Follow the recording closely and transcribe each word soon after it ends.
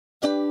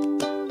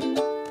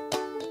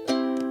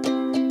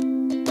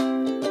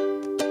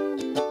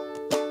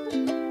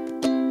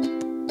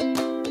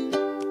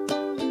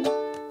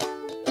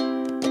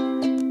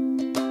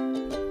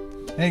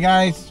Hey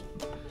guys,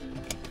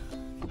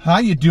 how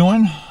you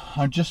doing?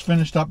 I just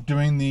finished up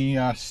doing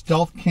the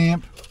stealth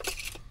camp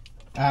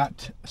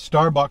at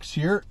Starbucks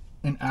here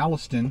in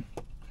Alliston,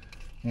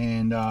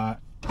 and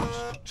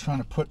just trying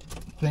to put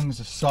things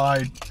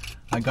aside.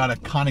 I gotta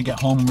kind of get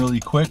home really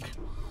quick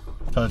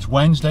because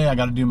Wednesday I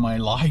gotta do my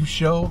live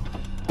show.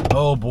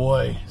 Oh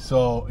boy.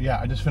 So yeah,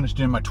 I just finished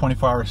doing my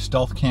 24-hour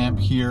stealth camp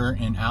here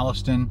in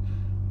Alliston,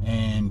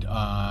 and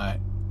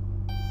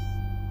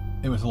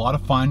it was a lot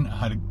of fun. I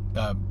had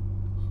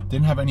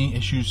didn't have any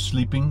issues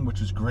sleeping, which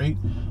was great.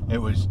 It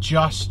was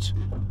just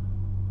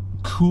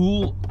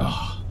cool.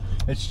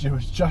 It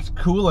was just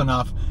cool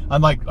enough.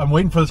 I'm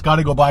waiting for this guy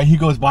to go by. He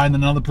goes by, and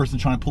then another person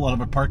trying to pull out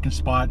of a parking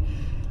spot.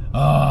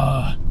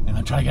 And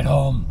I'm trying to get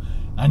home.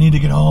 I need to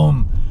get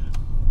home.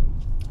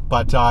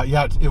 But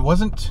yeah, it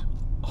wasn't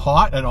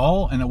hot at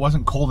all, and it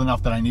wasn't cold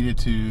enough that I needed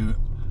to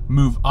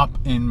move up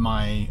in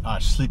my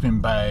sleeping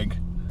bag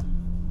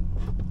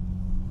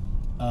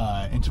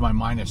into my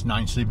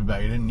 -9 sleeping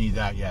bag. I didn't need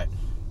that yet.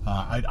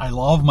 I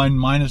love my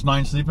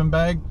 -9 sleeping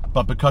bag,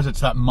 but because it's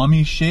that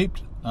mummy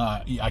shaped,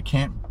 I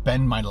can't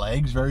bend my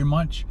legs very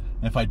much.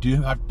 And if I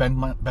do have to bend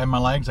my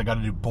legs, I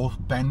got to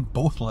bend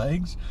both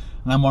legs.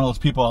 And I'm one of those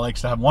people that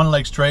likes to have one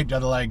leg straight, the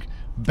other leg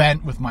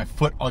bent with my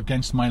foot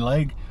against my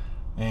leg.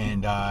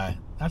 And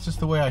that's just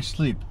the way I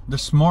sleep.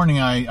 This morning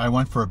I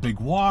went for a big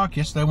walk.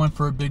 Yesterday I went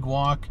for a big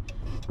walk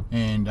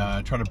and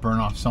try to burn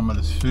off some of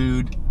this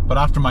food. But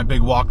after my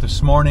big walk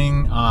this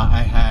morning,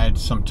 I had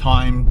some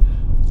time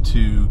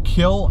to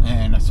kill,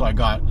 and so I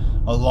got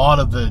a lot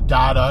of the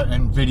data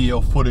and video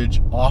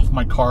footage off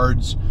my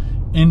cards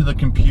into the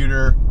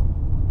computer,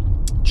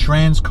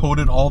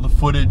 transcoded all the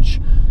footage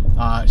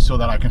so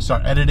that I can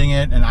start editing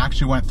it, and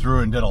actually went through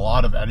and did a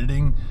lot of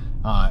editing,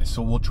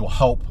 so which will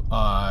help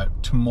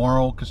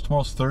tomorrow, because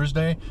tomorrow's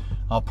Thursday.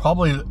 I'll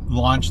probably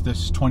launch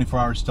this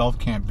 24-hour stealth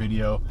camp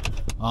video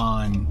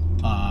on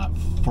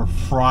for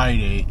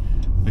Friday,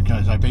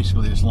 because I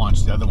basically just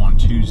launched the other one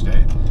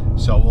Tuesday.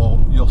 So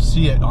you'll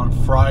see it on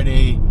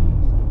Friday.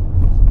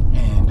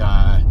 And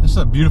this is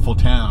a beautiful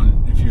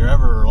town. If you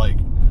ever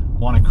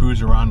want to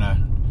cruise around a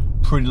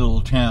pretty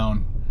little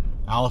town,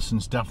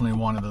 Alliston's definitely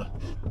one of the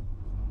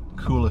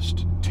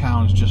coolest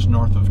towns just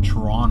north of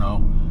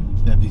Toronto.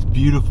 They have these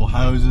beautiful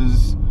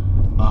houses,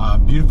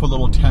 beautiful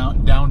little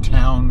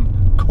downtown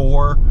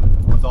core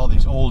with all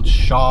these old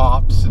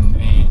shops and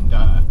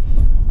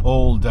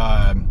old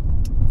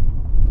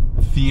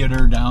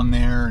theater down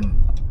there. And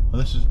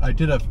I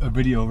did a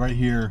video right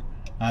here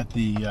at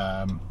the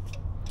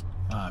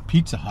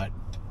Pizza Hut.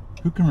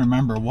 Who can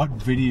remember what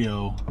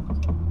video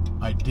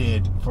I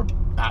did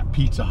at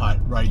Pizza Hut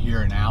right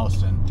here in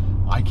Alliston?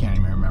 I can't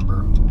even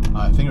remember.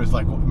 I think it was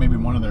maybe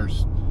one of their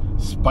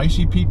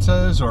spicy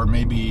pizzas, or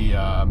maybe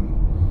I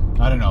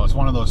don't know. It's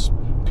one of those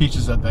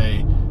pizzas that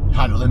they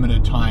had a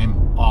limited time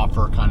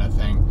offer kind of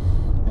thing.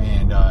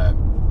 And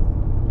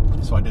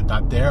so I did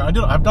that there.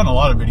 I've done a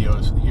lot of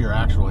videos here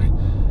actually,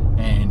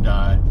 and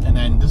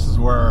then this is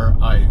where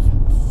I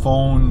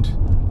phoned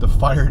the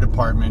fire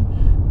department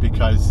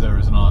because there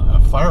was a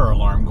fire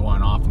alarm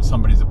going off in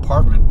somebody's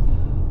apartment,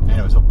 and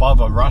it was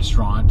above a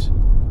restaurant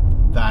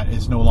that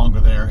is no longer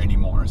there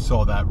anymore.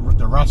 So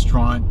the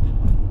restaurant,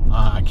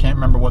 I can't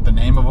remember what the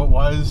name of it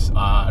was.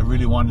 I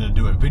really wanted to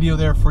do a video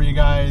there for you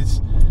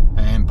guys,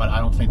 but I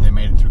don't think they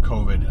made it through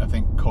COVID. I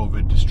think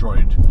COVID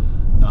destroyed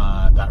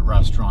that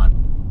restaurant.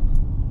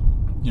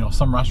 You know,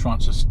 some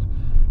restaurants just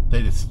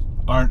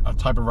aren't a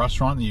type of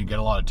restaurant that you get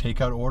a lot of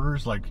takeout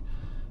orders. Like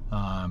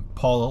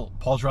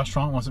Paul's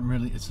restaurant wasn't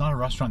really. It's not a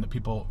restaurant that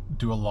people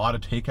do a lot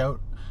of takeout.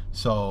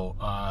 So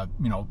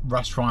you know,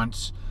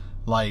 restaurants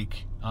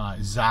like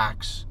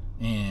Zach's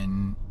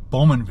in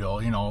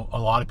Bowmanville, you know, a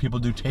lot of people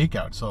do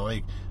takeout. So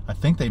I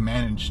think they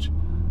managed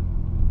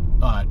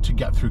to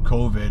get through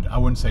COVID. I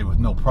wouldn't say with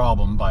no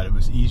problem, but it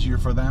was easier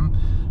for them.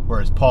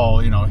 Whereas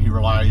Paul, you know, he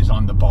relies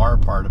on the bar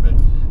part of it.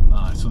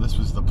 So this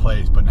was the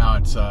place, but now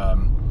it's a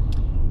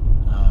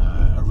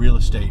real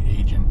estate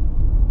agent.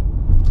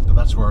 So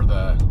that's where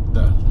the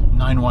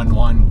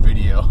 911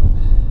 video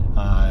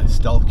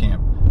stealth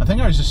camp. I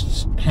think I was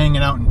just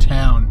hanging out in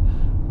town,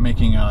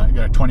 making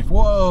a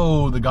 24.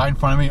 Whoa! The guy in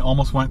front of me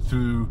almost went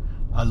through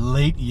a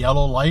late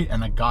yellow light,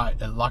 and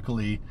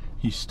luckily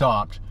he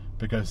stopped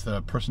because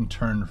the person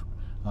turned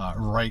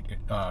right,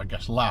 I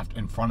guess left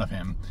in front of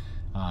him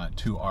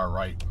to our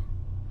right.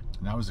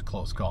 And that was a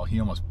close call. He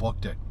almost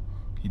booked it.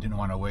 He didn't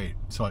want to wait.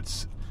 So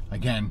it's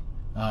again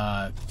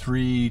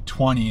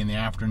 3:20 in the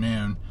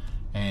afternoon,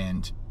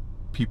 and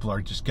people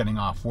are just getting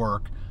off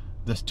work.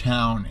 This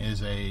town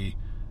is a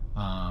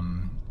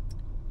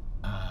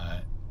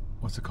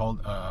what's it called?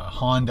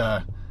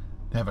 Honda.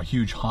 They have a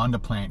huge Honda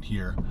plant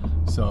here.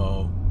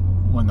 So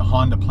when the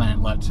Honda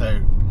plant lets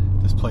out,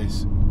 this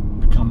place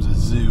becomes a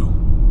zoo.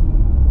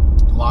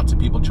 Lots of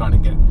people trying to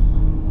get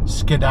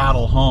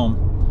skedaddle home.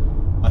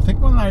 I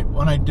think when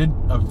I did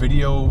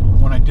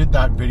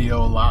that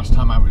video last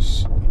time I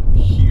was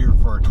here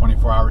for a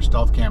 24-hour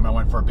stealth camp, I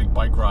went for a big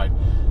bike ride,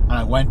 and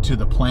I went to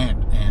the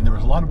plant, and there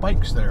was a lot of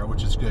bikes there,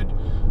 which is good,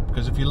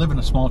 because if you live in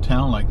a small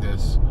town like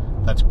this,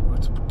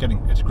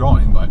 it's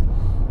growing, but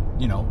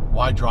you know,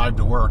 why drive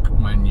to work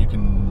when you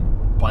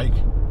can bike?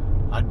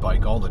 I'd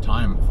bike all the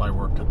time if I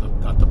worked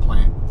at the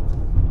plant.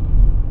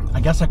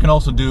 I guess I can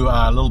also do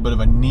a little bit of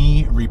a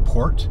knee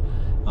report.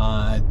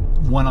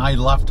 When I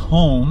left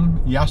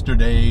home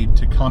yesterday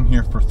to come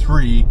here for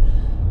 3,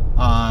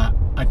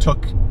 I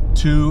took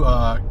 2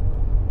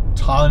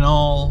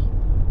 Tylenol,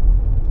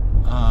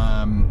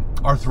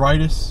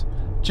 arthritis,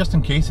 just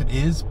in case it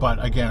is.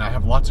 But again, I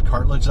have lots of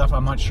cartilage left.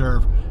 I'm not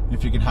sure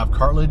if you can have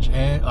cartilage,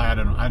 and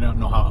I don't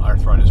know how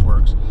arthritis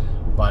works,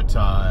 but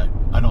I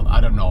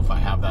don't know if I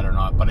have that or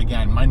not. But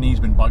again, my knee's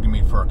been bugging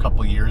me for a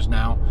couple years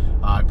now.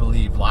 I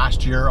believe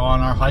last year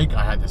on our hike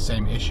I had the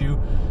same issue.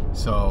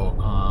 So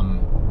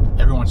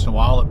every once in a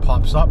while it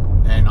pops up,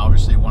 and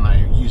obviously when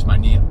I use my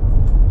knee,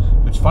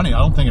 it's funny, I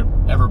don't think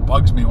it ever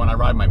bugs me when I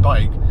ride my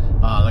bike.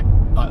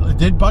 It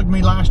did bug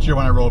me last year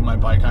when I rode my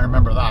bike. I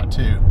remember that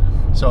too.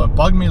 So it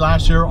bugged me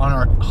last year on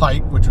our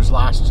hike, which was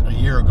a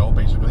year ago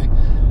basically,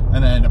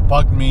 and then it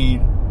bugged me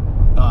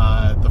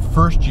the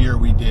first year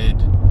we did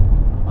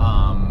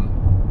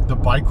the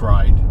bike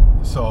ride.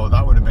 So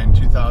that would have been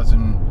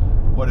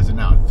 2000. What is it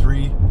now?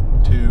 3,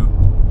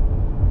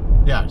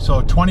 2. Yeah.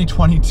 So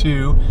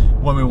 2022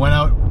 when we went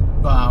out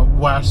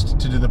west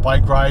to do the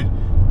bike ride.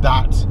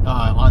 That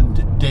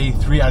on day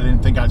 3, I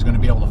didn't think I was going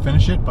to be able to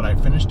finish it, but I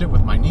finished it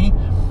with my knee,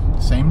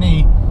 same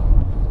knee.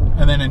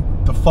 And then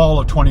in the fall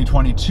of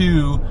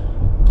 2022,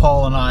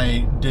 Paul and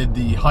I did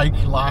the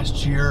hike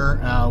last year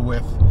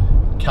with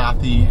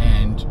Kathy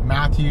and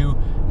Matthew,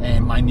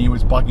 and my knee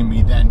was bugging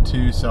me then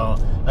too. So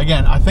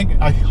again, I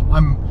think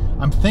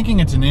I'm thinking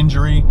it's an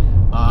injury.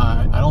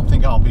 I don't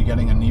think I'll be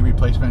getting a knee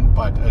replacement,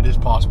 but it is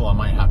possible I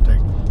might have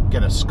to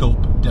get a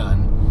scope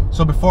done.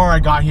 So before I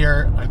got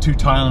here, I took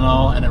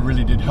Tylenol, and it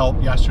really did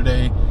help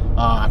yesterday.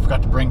 I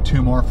forgot to bring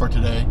 2 more for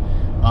today.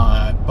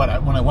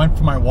 But when I went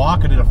for my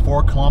walk, I did a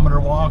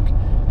 4-kilometer walk,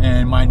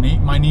 and my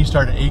knee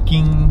started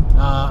aching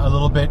a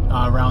little bit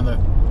around the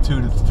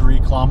 2 to 3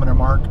 kilometer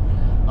mark.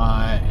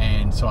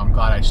 And so I'm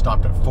glad I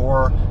stopped at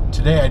 4.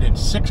 Today I did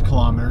 6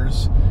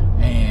 kilometers,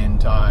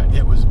 and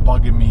it was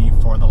bugging me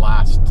for the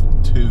last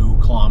 2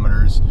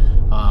 kilometers.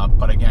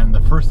 But again,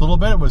 the first little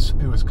bit it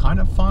was kind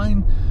of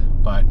fine.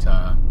 But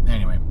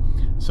anyway,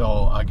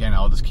 so again,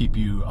 I'll just keep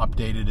you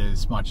updated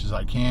as much as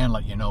I can,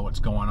 let you know what's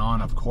going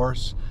on, of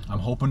course. I'm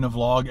hoping to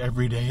vlog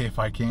every day if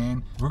I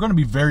can. We're going to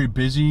be very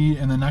busy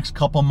in the next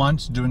couple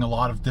months doing a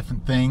lot of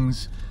different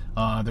things.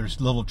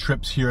 There's little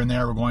trips here and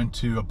there. We're going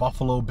to a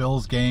Buffalo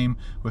Bills game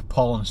with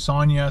Paul and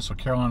Sonia. So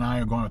Carol and I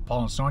are going with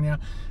Paul and Sonia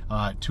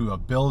to a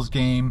Bills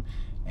game.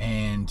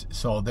 And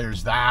so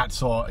there's that.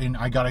 So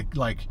I got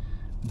to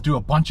do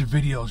a bunch of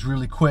videos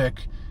really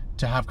quick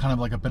to have kind of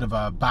like a bit of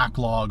a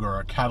backlog or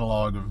a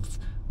catalog of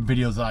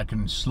videos that I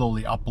can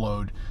slowly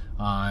upload.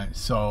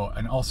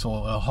 And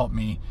also it'll help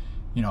me,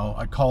 you know,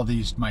 I call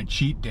these my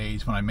cheat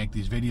days when I make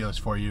these videos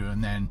for you.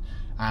 And then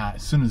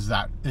as soon as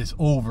that is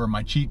over,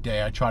 my cheat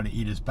day, I try to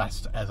eat as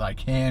best as I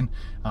can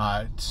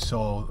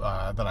so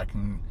that I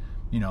can,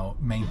 you know,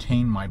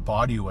 maintain my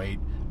body weight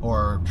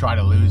or try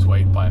to lose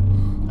weight. But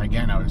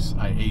again,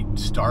 I ate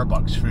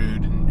Starbucks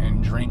food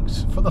and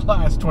drinks for the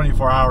last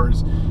 24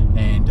 hours,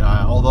 and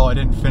although I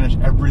didn't finish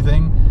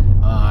everything,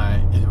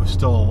 it was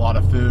still a lot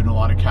of food and a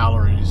lot of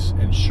calories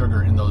and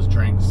sugar in those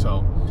drinks.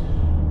 So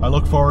I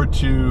look forward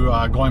to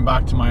going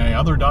back to my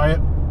other diet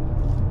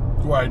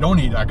where I don't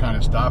eat that kind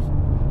of stuff.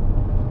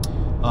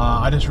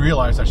 I just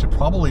realized I should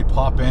probably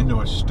pop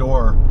into a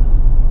store.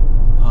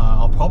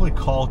 I'll probably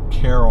call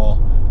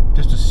Carol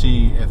just to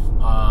see if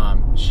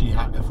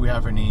if we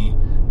have any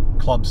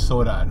club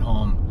soda at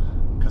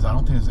home, because I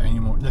don't think there's any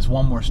more. There's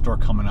one more store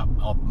coming up.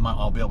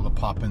 I'll be able to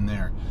pop in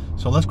there.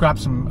 So let's grab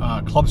some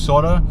club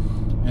soda,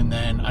 and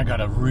then I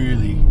gotta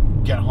really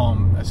get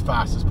home as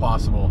fast as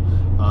possible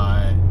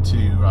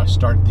to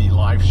start the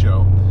live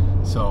show.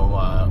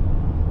 So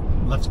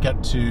let's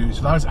get to.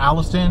 So that was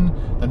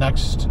Alliston. The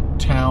next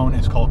town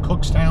is called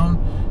Cookstown,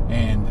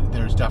 and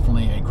there's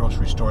definitely a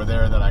grocery store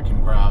there that I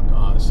can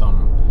grab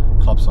some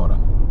club soda.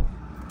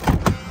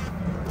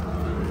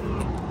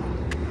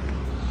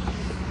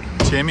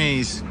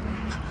 Timmy's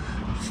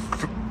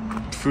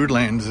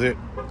Foodland is it.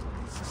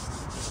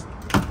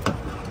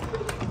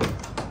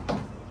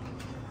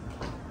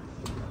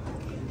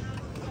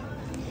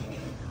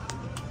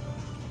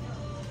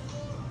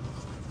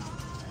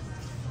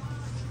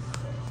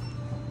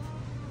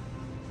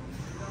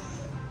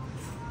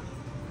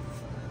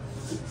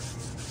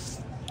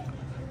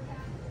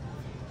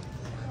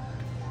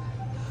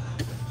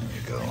 There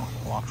you go.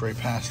 Walked right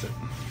past it.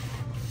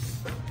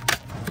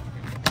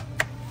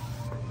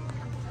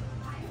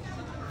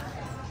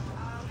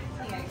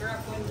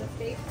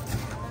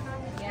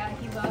 Yeah,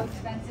 he's all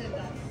expensive.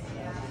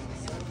 Yeah.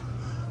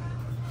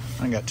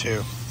 I got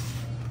 2.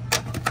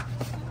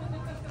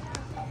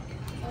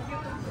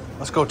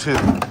 Let's go 2. Go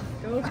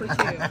for 2.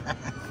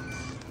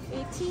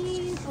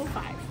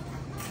 18.05.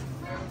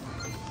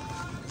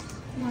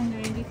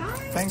 195.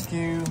 Thank you.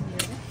 You're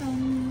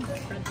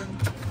welcome.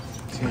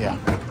 See ya.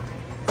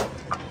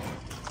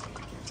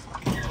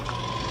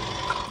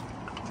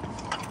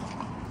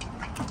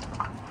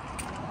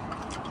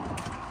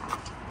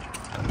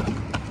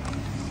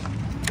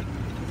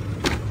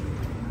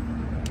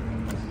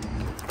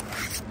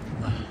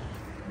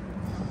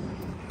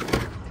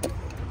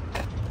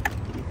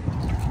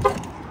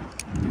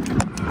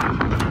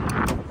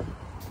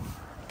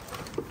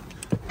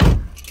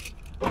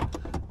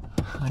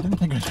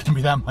 there's gonna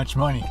be that much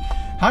money.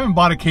 Haven't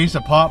bought a case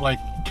of pop. Like,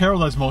 Carol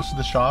does most of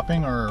the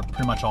shopping, or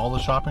pretty much all the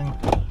shopping.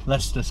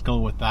 Let's just go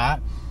with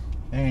that.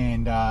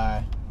 And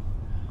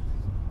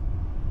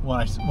when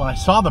I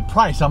saw the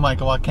price, I'm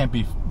like, well, that can't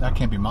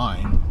be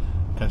mine,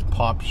 because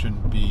pop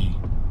shouldn't be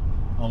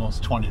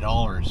almost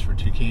 $20 for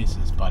 2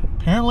 cases. But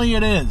apparently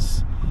it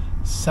is.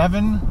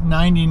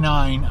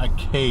 $7.99 a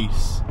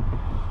case.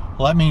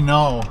 Let me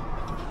know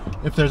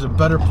if there's a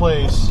better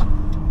place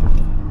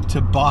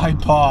to buy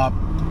pop.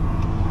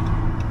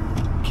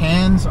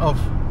 Cans of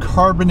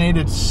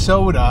carbonated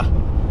soda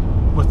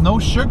with no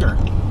sugar.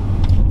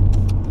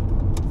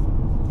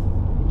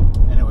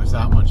 And it was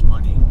that much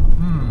money.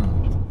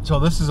 So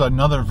this is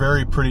another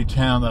very pretty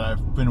town that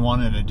I've been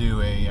wanting to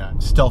do a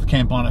stealth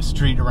camp on a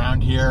street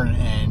around here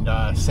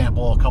and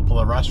sample a couple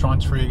of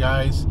restaurants for you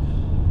guys.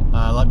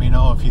 Let me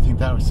know if you think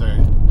that was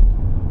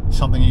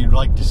something you'd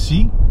like to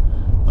see.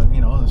 But,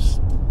 you know, there's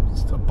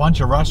a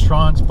bunch of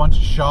restaurants, a bunch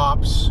of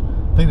shops.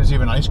 I think there's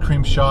even an ice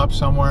cream shop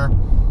somewhere.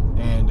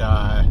 And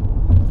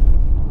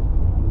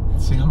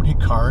see how many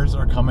cars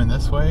are coming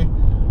this way?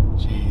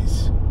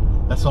 Jeez.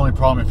 That's the only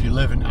problem if you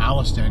live in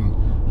Alliston.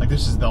 Like,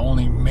 this is the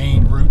only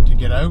main route to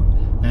get out.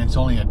 And it's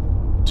only a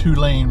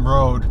 2-lane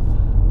road,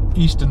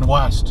 east and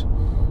west.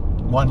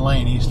 1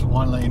 lane east,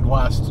 1 lane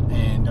west.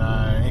 And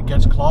it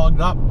gets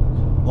clogged up.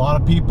 A lot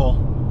of people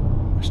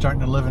are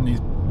starting to live in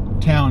these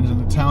towns, and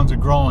the towns are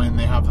growing.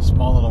 They have the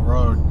small little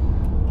road.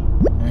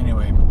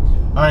 Anyway,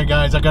 all right,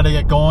 guys, I got to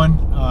get going.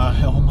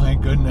 Oh my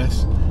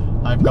goodness,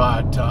 I've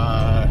got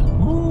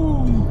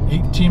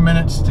 18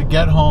 minutes to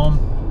get home,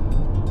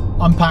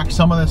 unpack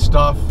some of this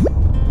stuff,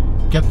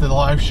 get the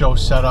live show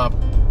set up,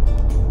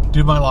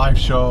 do my live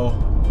show,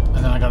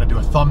 and then I got to do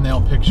a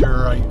thumbnail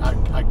picture.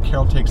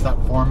 Carol takes that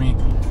for me,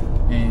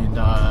 and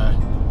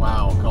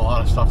wow, got a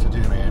lot of stuff to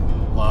do, man.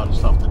 A lot of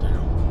stuff to do.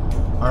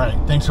 All right,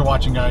 thanks for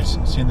watching, guys.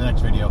 See you in the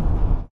next video.